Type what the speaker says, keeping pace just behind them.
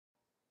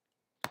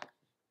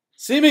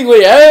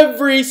Seemingly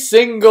every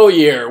single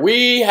year,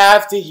 we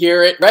have to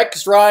hear it.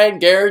 Rex Ryan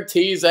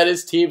guarantees that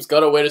his team's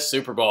going to win a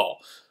Super Bowl.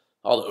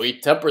 Although he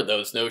tempered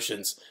those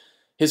notions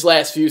his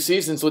last few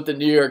seasons with the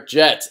New York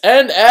Jets.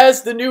 And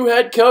as the new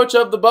head coach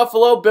of the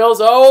Buffalo Bills,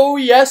 oh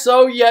yes,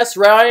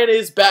 Ryan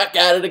is back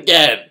at it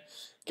again,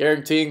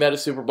 guaranteeing that a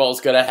Super Bowl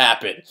is going to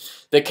happen.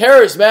 The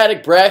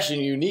charismatic, brash,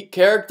 and unique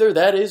character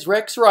that is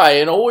Rex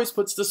Ryan always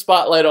puts the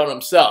spotlight on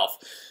himself.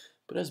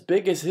 But as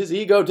big as his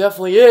ego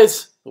definitely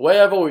is, the way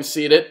I've always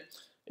seen it,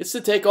 it's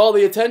to take all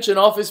the attention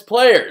off his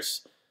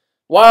players.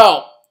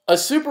 While a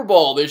Super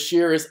Bowl this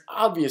year is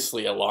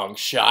obviously a long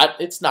shot,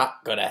 it's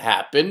not going to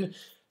happen.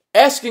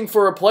 Asking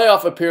for a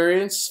playoff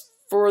appearance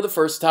for the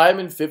first time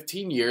in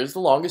 15 years,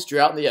 the longest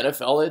drought in the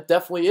NFL, it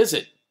definitely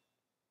isn't.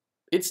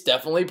 It's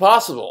definitely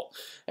possible.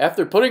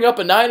 After putting up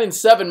a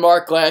 9-7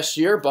 mark last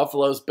year,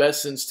 Buffalo's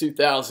best since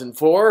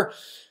 2004,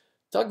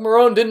 Doug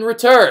Marrone didn't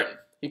return.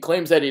 He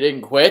claims that he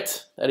didn't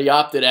quit, that he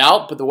opted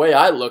out, but the way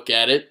I look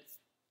at it,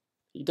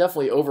 he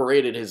definitely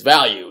overrated his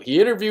value.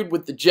 He interviewed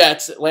with the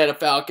Jets, Atlanta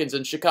Falcons,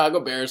 and Chicago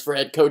Bears for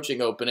head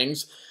coaching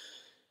openings.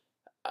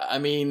 I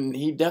mean,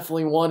 he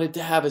definitely wanted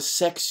to have a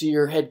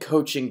sexier head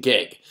coaching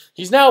gig.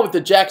 He's now with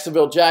the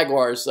Jacksonville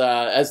Jaguars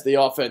as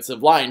the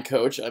offensive line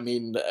coach. I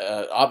mean,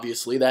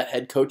 obviously that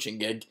head coaching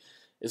gig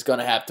is going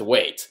to have to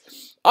wait.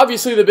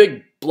 Obviously, the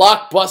big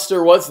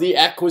blockbuster was the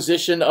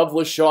acquisition of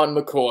LeSean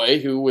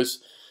McCoy, who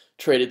was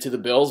traded to the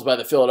Bills by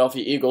the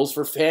Philadelphia Eagles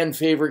for fan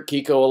favorite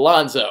Kiko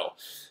Alonso.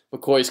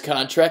 McCoy's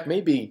contract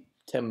may be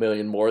 $10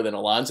 million more than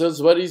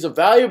Alonso's, but he's a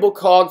valuable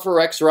cog for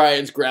Rex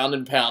Ryan's ground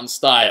and pound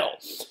style.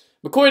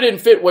 McCoy didn't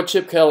fit what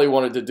Chip Kelly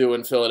wanted to do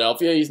in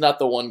Philadelphia. He's not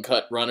the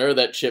one-cut runner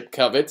that Chip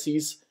covets.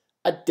 He's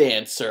a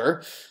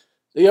dancer.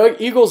 The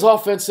Eagles'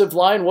 offensive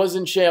line was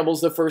in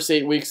shambles the first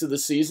 8 weeks of the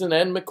season,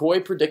 and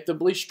McCoy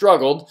predictably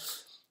struggled.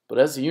 But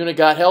as the unit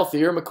got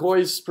healthier,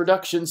 McCoy's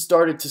production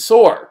started to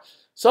soar.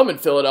 Some in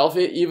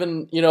Philadelphia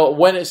even,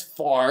 went as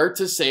far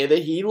to say that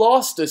he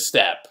lost a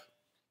step.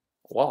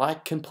 Well, I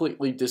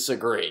completely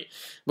disagree.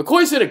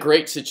 McCoy's in a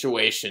great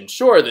situation.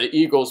 Sure, the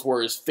Eagles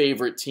were his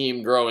favorite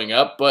team growing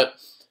up, but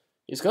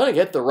he's going to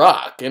get the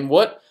rock. And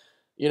what,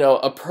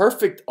 a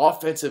perfect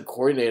offensive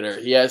coordinator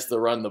he has to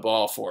run the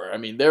ball for. I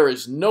mean, there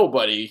is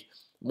nobody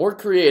more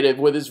creative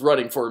with his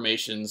running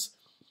formations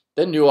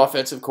than new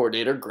offensive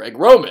coordinator Greg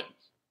Roman.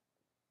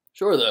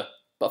 Sure, the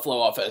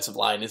Buffalo offensive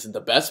line isn't the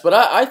best, but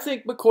I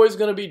think McCoy's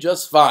going to be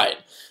just fine.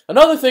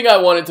 Another thing I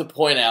wanted to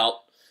point out,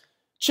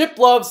 Chip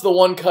loves the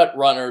one-cut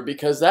runner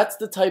because that's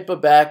the type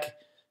of back,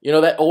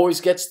 that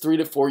always gets 3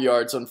 to 4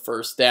 yards on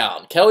first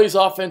down. Kelly's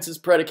offense is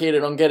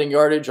predicated on getting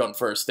yardage on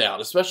first down,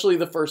 especially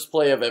the first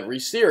play of every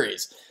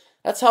series.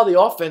 That's how the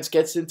offense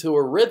gets into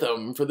a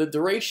rhythm for the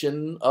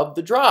duration of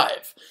the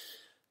drive.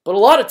 But a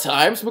lot of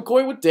times,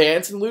 McCoy would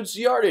dance and lose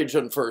yardage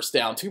on first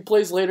down. 2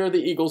 plays later,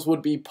 the Eagles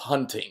would be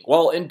punting.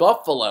 Well, in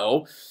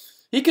Buffalo,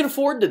 he can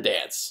afford to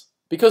dance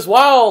because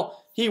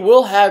while he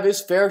will have his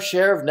fair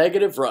share of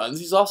negative runs,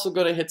 he's also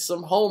going to hit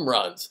some home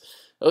runs.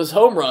 Those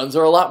home runs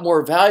are a lot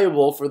more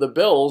valuable for the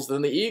Bills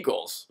than the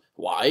Eagles.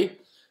 Why?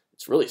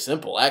 It's really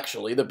simple,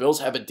 actually. The Bills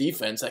have a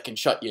defense that can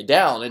shut you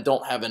down and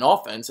don't have an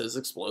offense as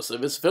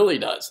explosive as Philly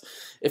does.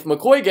 If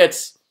McCoy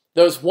gets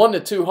those 1 to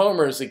 2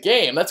 homers a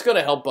game, that's going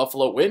to help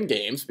Buffalo win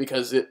games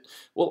because it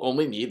will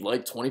only need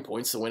like 20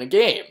 points to win a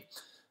game.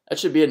 That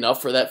should be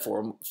enough for that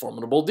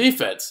formidable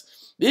defense.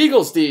 The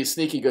Eagles' D is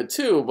sneaky good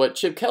too, but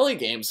Chip Kelly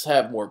games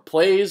have more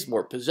plays,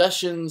 more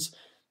possessions,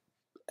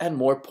 and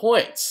more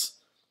points.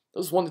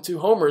 Those 1 to 2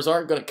 homers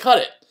aren't going to cut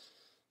it.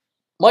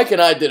 Mike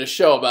and I did a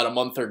show about a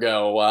month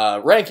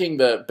ago ranking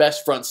the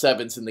best front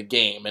sevens in the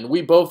game, and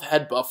we both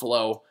had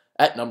Buffalo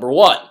at number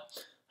 1.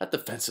 That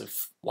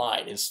defensive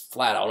line is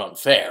flat out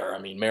unfair. I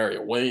mean,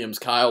 Mario Williams,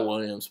 Kyle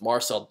Williams,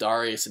 Marcell,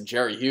 Dareus, and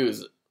Jerry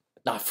Hughes,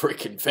 not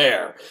freaking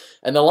fair.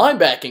 And the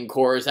linebacking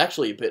core is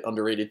actually a bit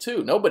underrated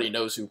too. Nobody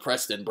knows who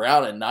Preston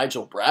Brown and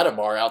Nigel Bradham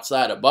are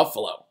outside of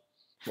Buffalo.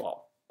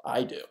 Well,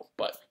 I do,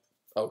 but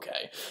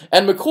okay.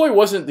 And McCoy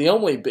wasn't the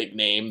only big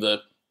name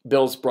the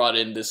Bills brought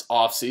in this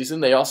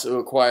offseason. They also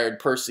acquired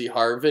Percy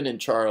Harvin and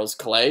Charles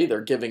Clay.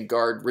 They're giving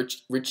guard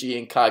Richie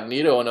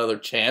Incognito another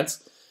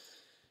chance.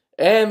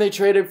 And they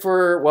traded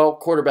for,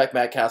 quarterback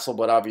Matt Castle,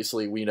 but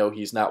obviously we know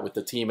he's not with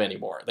the team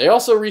anymore. They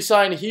also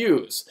re-signed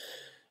Hughes.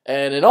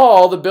 And in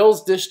all, the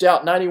Bills dished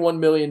out $91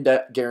 million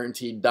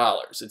guaranteed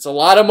dollars. It's a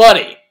lot of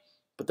money,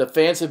 but the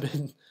fans have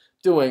been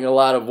doing a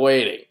lot of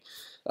waiting.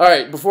 All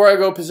right, before I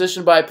go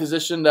position by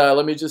position,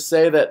 let me just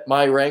say that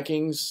my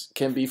rankings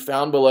can be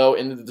found below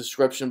in the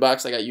description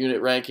box. I got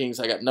unit rankings.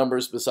 I got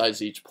numbers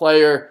besides each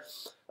player.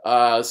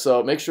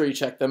 So make sure you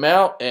check them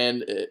out.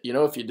 And,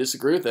 if you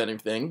disagree with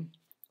anything,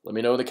 let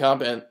me know in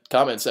the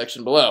comment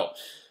section below.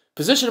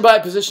 Position by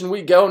position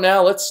we go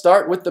now. Let's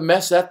start with the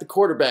mess at the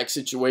quarterback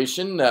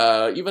situation,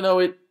 even though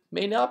it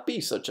may not be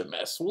such a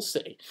mess. We'll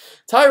see.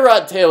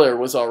 Tyrod Taylor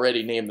was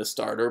already named the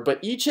starter, but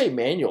E.J.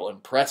 Manuel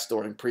impressed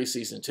during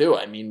preseason too.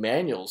 I mean,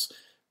 Manuel's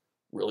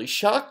really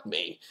shocked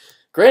me.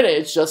 Granted,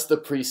 it's just the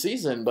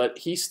preseason, but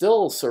he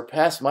still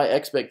surpassed my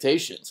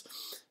expectations.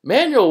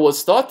 Manuel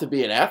was thought to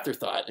be an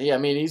afterthought. I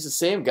mean, he's the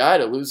same guy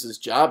to lose his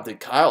job to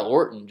Kyle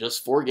Orton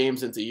just 4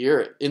 games into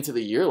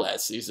the year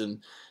last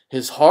season.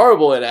 His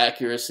horrible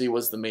inaccuracy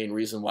was the main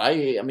reason why.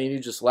 He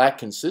just lacked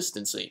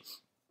consistency.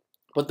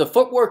 But the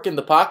footwork in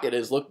the pocket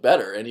has looked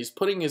better, and he's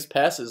putting his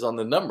passes on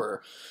the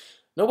number.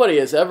 Nobody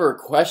has ever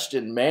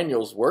questioned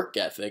Manuel's work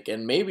ethic,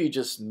 and maybe,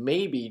 just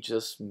maybe,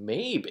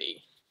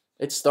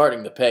 it's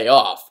starting to pay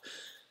off.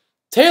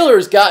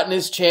 Taylor's gotten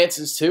his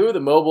chances too.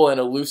 The mobile and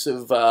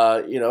elusive,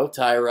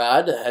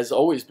 Tyrod has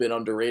always been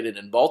underrated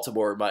in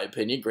Baltimore, in my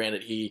opinion.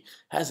 Granted, he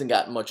hasn't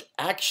gotten much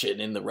action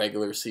in the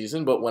regular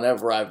season, but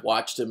whenever I've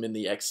watched him in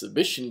the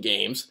exhibition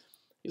games,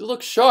 he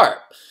looks sharp.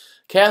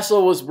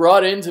 Castle was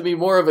brought in to be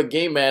more of a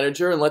game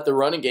manager and let the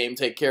running game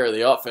take care of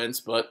the offense,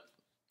 but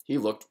he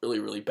looked really,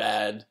 really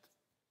bad.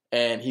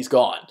 And he's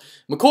gone.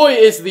 McCoy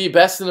is the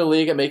best in the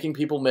league at making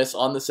people miss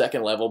on the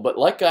second level, but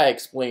like I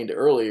explained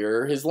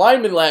earlier, his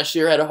linemen last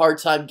year had a hard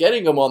time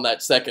getting him on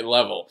that second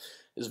level.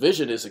 His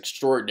vision is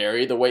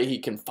extraordinary. The way he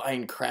can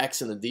find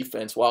cracks in the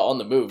defense while on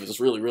the move is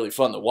really, really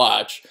fun to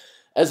watch.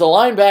 As a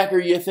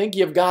linebacker, you think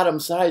you've got him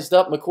sized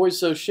up. McCoy's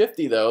so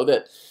shifty, though,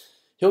 that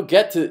he'll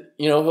get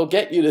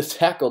you to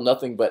tackle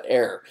nothing but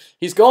air.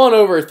 He's gone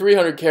over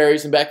 300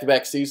 carries in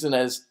back-to-back season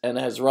and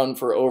has run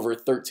for over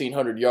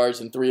 1,300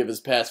 yards in 3 of his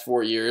past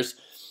 4 years.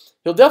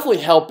 He'll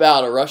definitely help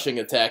out a rushing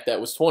attack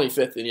that was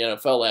 25th in the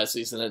NFL last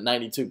season at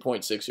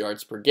 92.6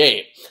 yards per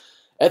game.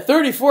 At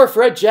 34,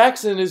 Fred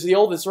Jackson is the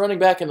oldest running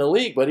back in the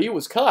league, but he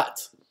was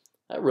cut.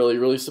 That really,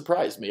 really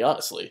surprised me,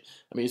 honestly.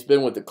 He's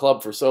been with the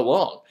club for so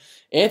long.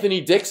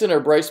 Anthony Dixon or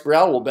Bryce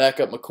Brown will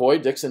back up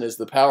McCoy. Dixon is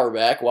the power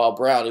back, while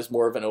Brown is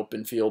more of an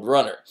open field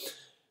runner.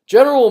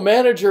 General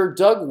manager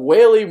Doug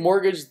Whaley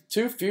mortgaged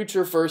 2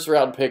 future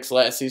first-round picks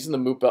last season to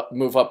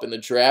move up in the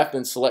draft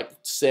and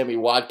select Sammy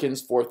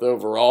Watkins 4th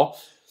overall.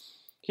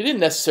 He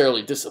didn't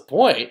necessarily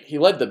disappoint. He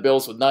led the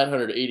Bills with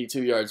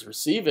 982 yards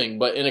receiving,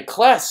 but in a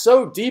class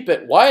so deep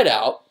at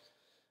wideout,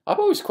 I've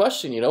always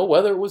questioned,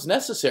 whether it was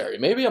necessary.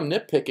 Maybe I'm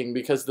nitpicking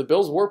because the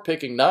Bills were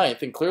picking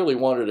 9th and clearly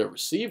wanted a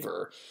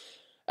receiver.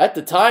 At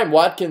the time,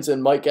 Watkins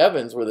and Mike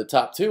Evans were the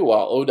top 2,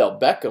 while Odell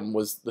Beckham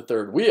was the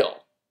 3rd wheel.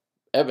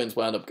 Evans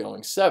wound up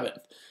going 7th.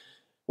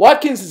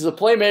 Watkins is a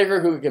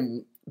playmaker who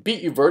can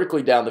beat you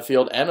vertically down the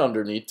field and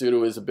underneath due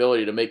to his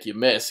ability to make you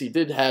miss. He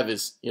did have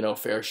his,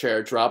 fair share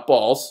of drop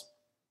balls.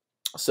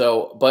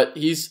 But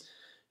he's,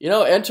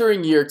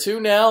 entering year 2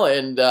 now,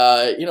 and,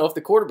 if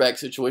the quarterback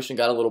situation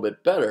got a little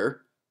bit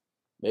better,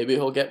 maybe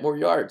he'll get more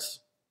yards.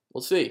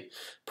 We'll see.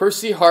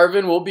 Percy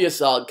Harvin will be a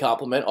solid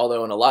compliment,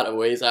 although in a lot of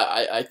ways,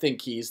 I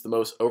think he's the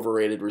most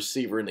overrated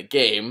receiver in the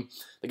game.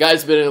 The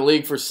guy's been in the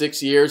league for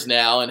 6 years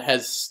now and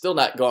has still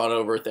not gone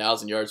over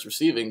 1,000 yards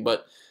receiving,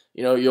 but,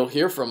 you'll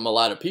hear from a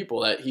lot of people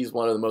that he's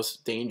one of the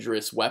most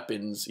dangerous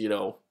weapons,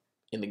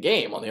 in the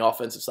game on the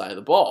offensive side of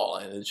the ball,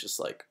 and it's just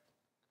like,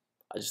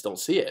 I just don't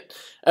see it.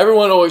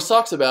 Everyone always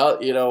talks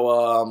about,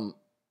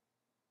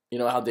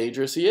 how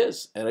dangerous he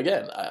is. And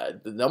again,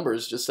 the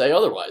numbers just say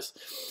otherwise.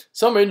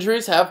 Some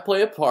injuries have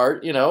played a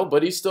part,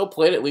 but he's still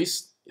played at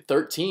least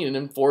 13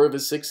 in 4 of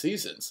his 6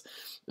 seasons.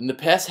 In the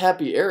pass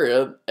happy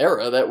era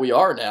that we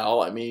are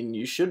now,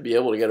 you should be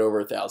able to get over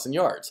 1,000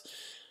 yards.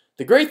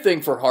 The great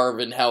thing for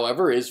Harvin,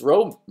 however, is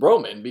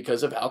Roman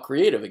because of how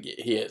creative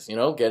he is,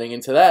 getting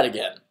into that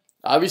again.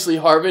 Obviously,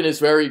 Harvin is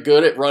very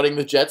good at running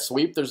the jet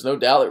sweep. There's no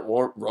doubt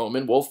that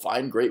Roman will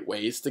find great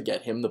ways to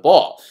get him the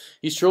ball.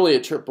 He's truly a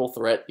triple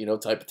threat,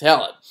 type of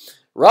talent.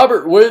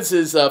 Robert Woods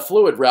is a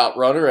fluid route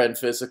runner and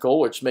physical,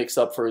 which makes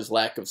up for his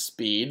lack of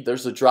speed.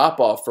 There's a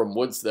drop-off from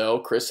Woods, though.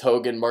 Chris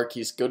Hogan,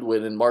 Marquise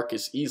Goodwin, and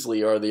Marcus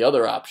Easley are the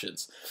other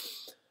options.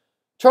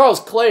 Charles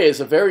Clay is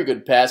a very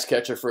good pass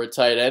catcher for a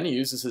tight end. He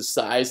uses his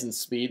size and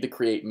speed to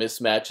create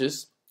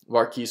mismatches.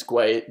 Marquise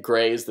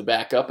Gray is the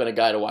backup and a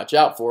guy to watch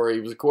out for.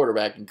 He was a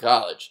quarterback in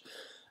college.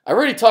 I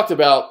already talked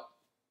about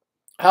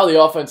how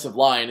the offensive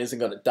line isn't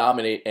going to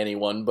dominate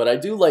anyone, but I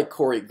do like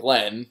Cordy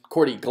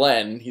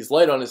Glenn. He's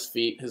light on his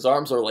feet. His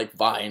arms are like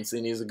vines,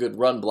 and he's a good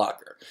run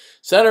blocker.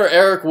 Center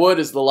Eric Wood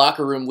is the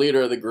locker room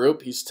leader of the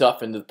group. He's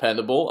tough and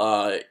dependable.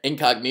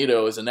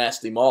 Incognito is a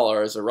nasty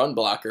mauler as a run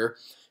blocker.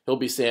 He'll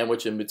be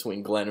sandwiched in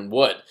between Glenn and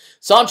Wood.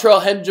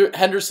 Seantrel,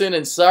 Henderson,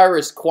 and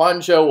Cyrus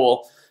Kouandjio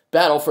will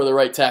battle for the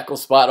right tackle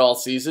spot all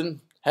season.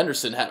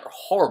 Henderson had a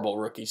horrible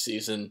rookie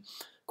season.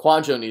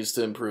 Kouandjio needs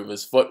to improve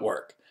his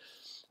footwork.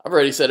 I've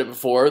already said it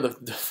before, the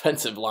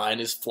defensive line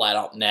is flat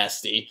out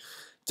nasty.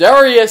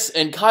 Dareus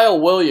and Kyle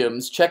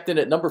Williams checked in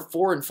at number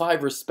 4 and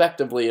 5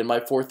 respectively in my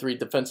 4-3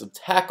 defensive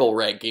tackle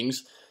rankings.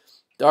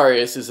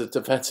 Dareus is a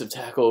defensive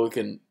tackle who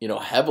can,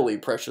 heavily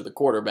pressure the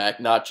quarterback,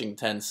 notching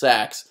 10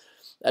 sacks.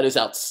 That is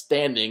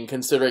outstanding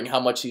considering how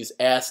much he's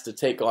asked to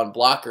take on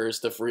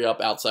blockers to free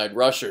up outside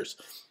rushers.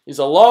 He's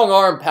a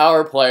long-arm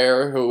power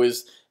player who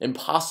is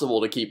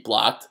impossible to keep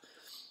blocked.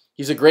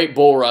 He's a great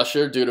bull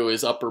rusher due to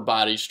his upper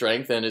body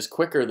strength and is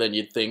quicker than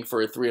you'd think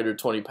for a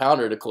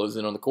 320-pounder to close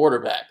in on the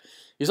quarterback.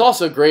 He's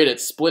also great at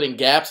splitting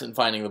gaps and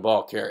finding the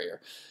ball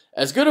carrier.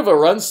 As good of a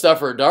run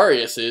stuffer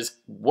Dareus is,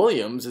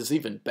 Williams is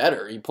even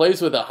better. He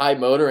plays with a high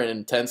motor and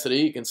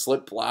intensity. He can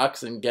slip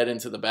blocks and get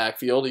into the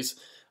backfield. He's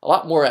a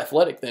lot more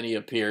athletic than he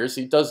appears.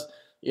 He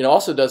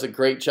also does a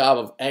great job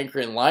of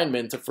anchoring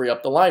linemen to free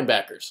up the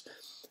linebackers.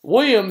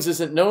 Williams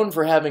isn't known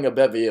for having a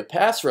bevy of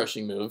pass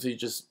rushing moves. He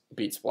just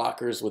beats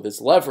blockers with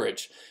his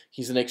leverage.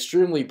 He has an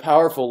extremely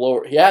powerful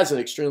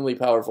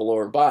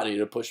lower body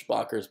to push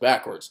blockers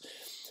backwards.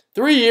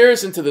 3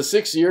 years into the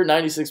 6-year,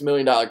 $96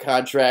 million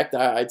contract,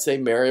 I'd say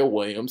Manuel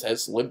Williams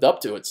has lived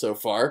up to it so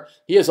far.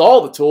 He has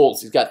all the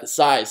tools. He's got the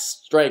size,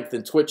 strength,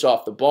 and twitch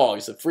off the ball.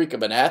 He's a freak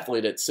of an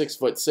athlete at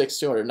 6'6",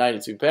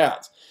 292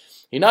 pounds.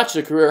 He notched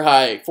a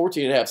career-high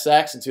 14.5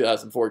 sacks in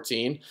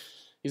 2014.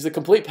 He's a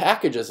complete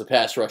package as a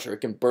pass rusher. He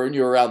can burn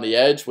you around the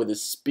edge with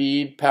his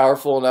speed,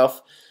 powerful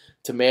enough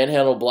to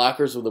manhandle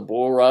blockers with a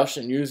bull rush,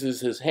 and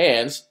uses his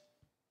hands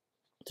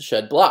to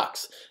shed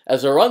blocks.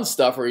 As a run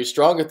stuffer, he's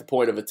strong at the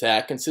point of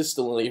attack,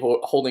 consistently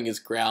holding his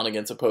ground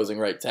against opposing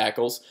right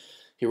tackles.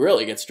 He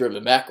really gets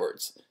driven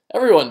backwards.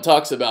 Everyone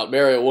talks about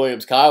Manuel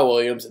Williams, Kyle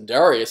Williams, and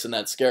Dareus in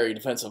that scary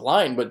defensive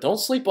line, but don't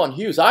sleep on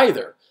Hughes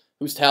either,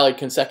 who's tallied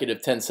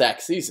consecutive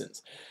 10-sack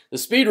seasons. The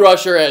speed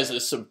rusher has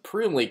a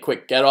supremely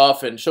quick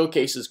get-off and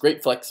showcases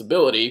great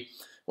flexibility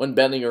when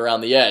bending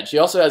around the edge. He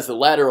also has the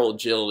lateral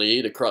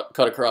agility to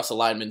cut across a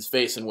lineman's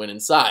face and win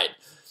inside.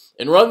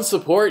 In run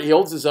support, he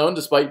holds his own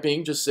despite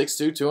being just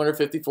 6'2",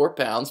 254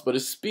 pounds, but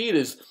his speed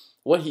is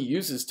what he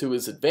uses to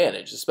his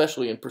advantage,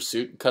 especially in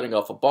pursuit and cutting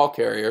off a ball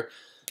carrier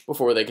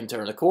before they can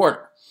turn the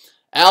corner.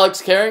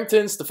 Alex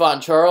Carrington,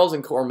 Stephon Charles,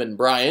 and Corbin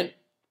Bryant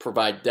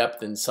provide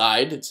depth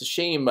inside. It's a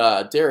shame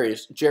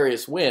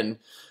Dareus Wynn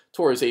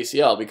tore his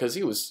ACL because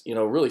he was,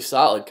 really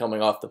solid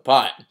coming off the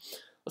pine.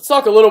 Let's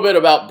talk a little bit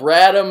about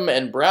Bradham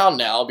and Brown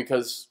now,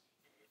 because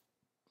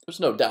there's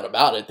no doubt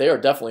about it. They are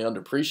definitely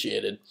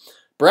underappreciated.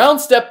 Brown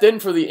stepped in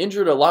for the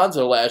injured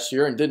Alonso last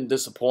year and didn't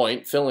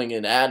disappoint, filling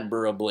in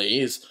admirably.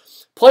 His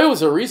play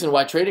was a reason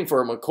why trading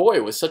for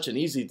McCoy was such an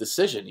easy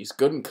decision. He's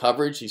good in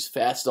coverage, he's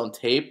fast on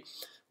tape,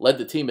 led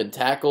the team in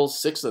tackles,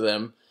 6 of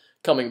them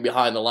coming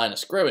behind the line of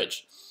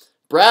scrimmage.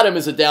 Bradham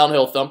is a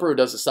downhill thumper who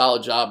does a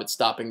solid job at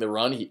stopping the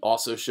run. He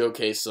also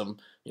showcased some,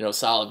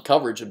 solid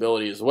coverage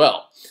ability as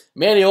well.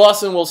 Manny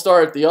Lawson will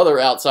start at the other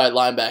outside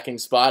linebacking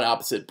spot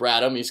opposite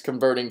Bradham. He's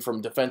converting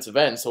from defensive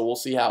end, so we'll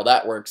see how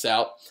that works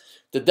out.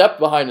 The depth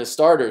behind the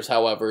starters,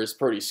 however, is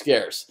pretty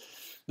scarce.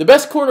 The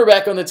best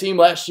cornerback on the team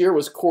last year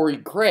was Corey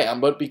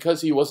Graham, but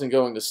because he wasn't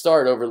going to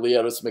start over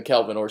Leotis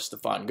McKelvin or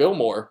Stephon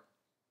Gilmore,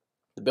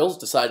 the Bills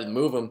decided to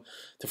move him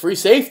to free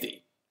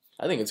safety.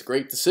 I think it's a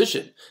great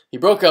decision. He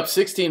broke up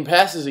 16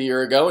 passes a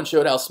year ago and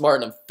showed how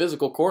smart and a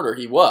physical corner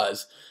he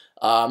was.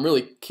 I'm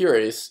really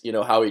curious,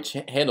 how he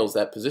handles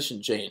that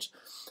position change.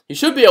 He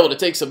should be able to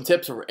take some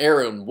tips from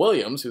Aaron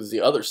Williams, who's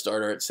the other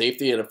starter at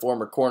safety and a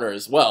former corner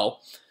as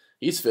well.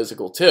 He's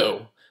physical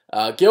too.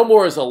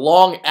 Gilmore is a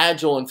long,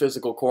 agile, and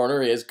physical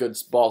corner. He has good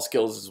ball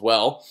skills as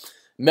well.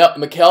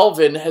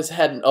 McKelvin has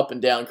had an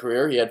up-and-down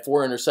career. He had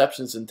 4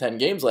 interceptions in 10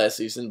 games last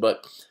season,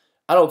 but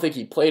I don't think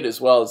he played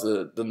as well as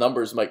the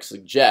numbers might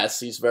suggest.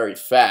 He's very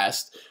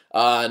fast.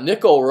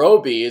 Nickel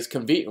Roby is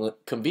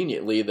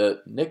conveniently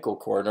the nickel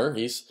corner.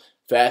 He's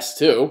fast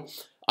too.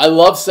 I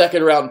love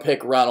second-round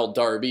pick Ronald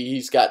Darby.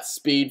 He's got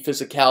speed,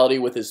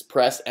 physicality with his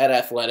press, and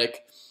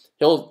athletic.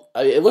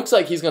 It looks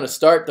like he's going to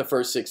start the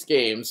first 6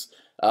 games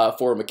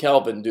for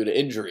McKelvin due to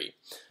injury.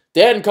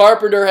 Dan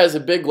Carpenter has a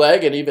big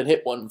leg and even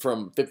hit one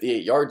from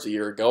 58 yards a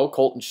year ago.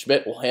 Colton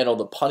Schmidt will handle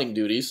the punting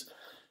duties.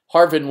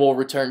 Harvin will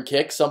return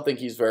kicks, something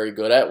he's very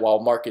good at, while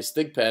Marcus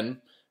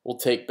Thigpen will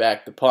take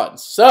back the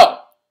punts. So,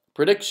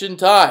 prediction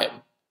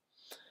time.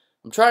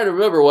 I'm trying to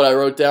remember what I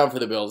wrote down for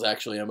the Bills,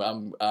 actually.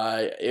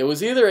 It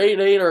was either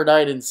 8-8 or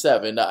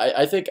 9-7.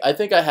 I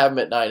think I have them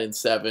at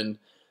 9-7.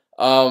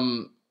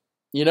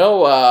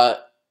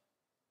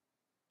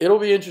 It'll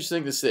be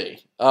interesting to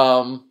see.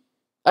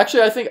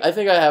 Actually, I think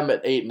I have them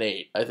at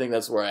 8-8. I think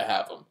that's where I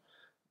have them.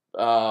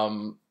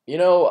 I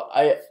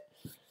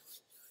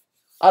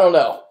don't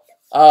know.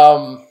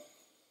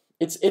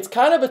 It's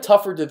kind of a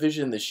tougher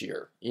division this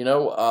year.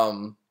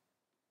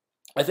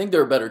 I think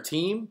they're a better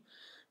team,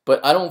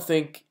 but I don't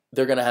think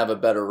they're going to have a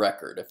better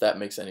record, if that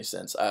makes any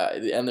sense.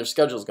 And their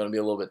schedule is going to be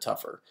a little bit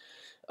tougher.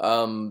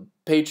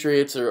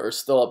 Patriots are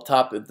still up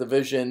top of the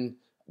division.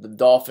 The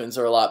Dolphins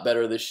are a lot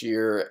better this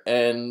year,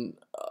 and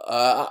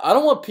I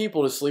don't want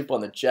people to sleep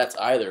on the Jets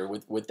either.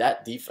 With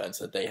that defense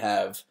that they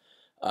have,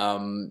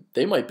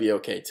 they might be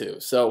okay too.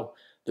 So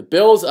the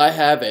Bills I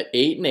have at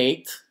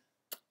 8-8.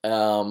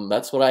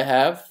 That's what I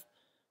have.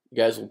 You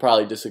guys will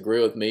probably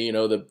disagree with me.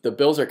 The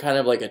Bills are kind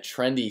of like a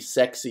trendy,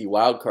 sexy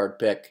wild card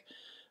pick,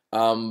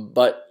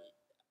 but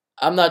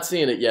I'm not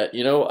seeing it yet.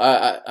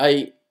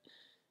 Tyrod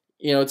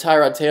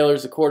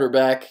Taylor's the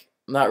quarterback.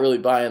 I'm not really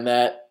buying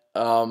that.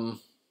 I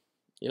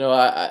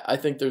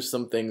think there's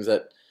some things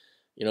that,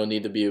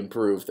 need to be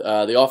improved.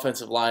 The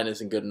offensive line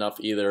isn't good enough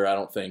either, I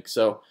don't think.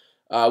 So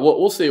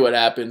we'll see what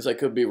happens. I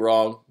could be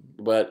wrong,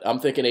 but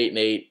I'm thinking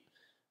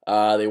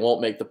 8-8. They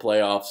won't make the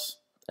playoffs,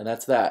 and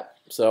that's that.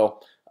 So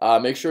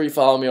Make sure you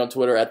follow me on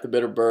Twitter at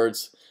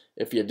 @TheBitterBirds.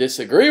 If you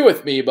disagree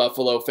with me,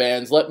 Buffalo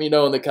fans, let me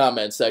know in the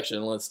comments section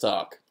and let's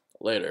talk.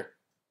 Later.